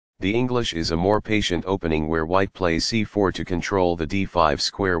The English is a more patient opening where white plays c4 to control the d5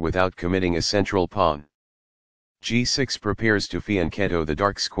 square without committing a central pawn. g6 prepares to fianchetto the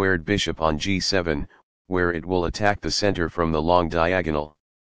dark squared bishop on g7, where it will attack the center from the long diagonal.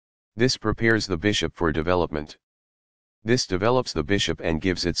 This prepares the bishop for development. This develops the bishop and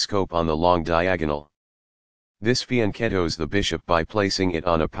gives it scope on the long diagonal. This fianchettos the bishop by placing it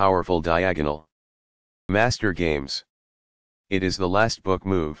on a powerful diagonal. Master games. It is the last book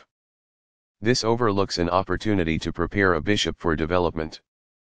move. This overlooks an opportunity to prepare a bishop for development.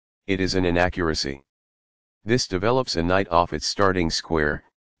 It is an inaccuracy. This develops a knight off its starting square,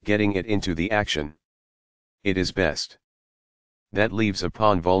 getting it into the action. It is best. That leaves a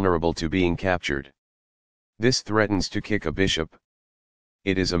pawn vulnerable to being captured. This threatens to kick a bishop.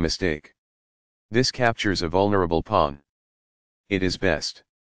 It is a mistake. This captures a vulnerable pawn. It is best.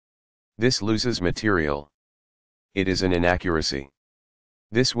 This loses material. It is an inaccuracy.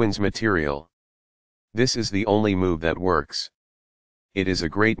 This wins material. This is the only move that works. It is a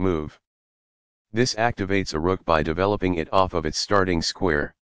great move. This activates a rook by developing it off of its starting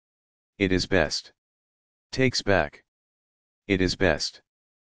square. It is best. Takes back. It is best.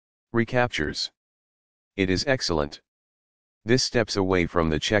 Recaptures. It is excellent. This steps away from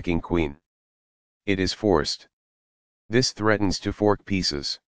the checking queen. It is forced. This threatens to fork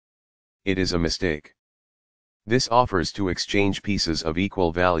pieces. It is a mistake. This offers to exchange pieces of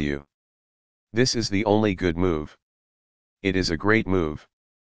equal value. This is the only good move. It is a great move.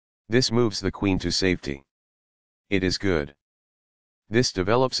 This moves the queen to safety. It is good. This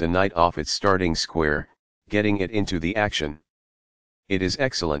develops a knight off its starting square, getting it into the action. It is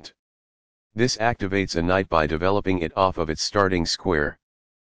excellent. This activates a knight by developing it off of its starting square.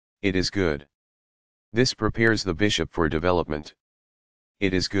 It is good. This prepares the bishop for development.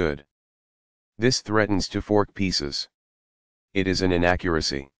 It is good. This threatens to fork pieces. It is an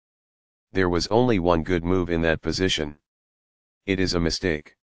inaccuracy. There was only one good move in that position. It is a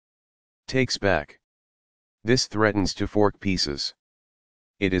mistake. Takes back. This threatens to fork pieces.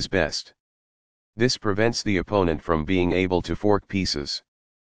 It is best. This prevents the opponent from being able to fork pieces.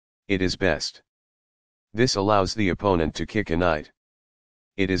 It is best. This allows the opponent to kick a knight.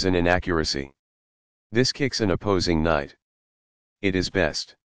 It is an inaccuracy. This kicks an opposing knight. It is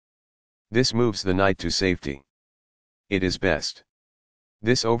best. This moves the knight to safety. It is best.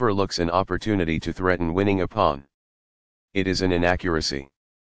 This overlooks an opportunity to threaten winning a pawn. It is an inaccuracy.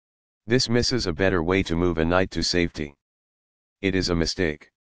 This misses a better way to move a knight to safety. It is a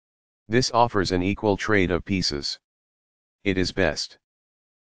mistake. This offers an equal trade of pieces. It is best.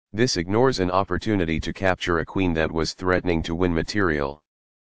 This ignores an opportunity to capture a queen that was threatening to win material.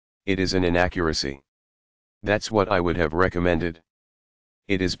 It is an inaccuracy. That's what I would have recommended.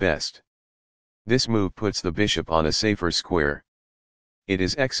 It is best. This move puts the bishop on a safer square. It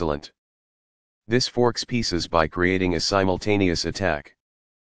is excellent. This forks pieces by creating a simultaneous attack.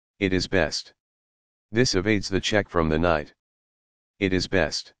 It is best. This evades the check from the knight. It is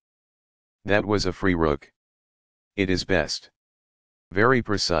best. That was a free rook. It is best. Very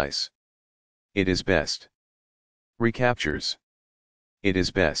precise. It is best. Recaptures. It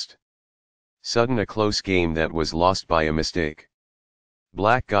is best. Sudden a close game that was lost by a mistake.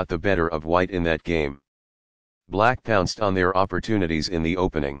 Black got the better of white in that game. Black pounced on their opportunities in the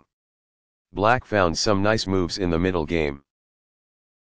opening. Black found some nice moves in the middle game.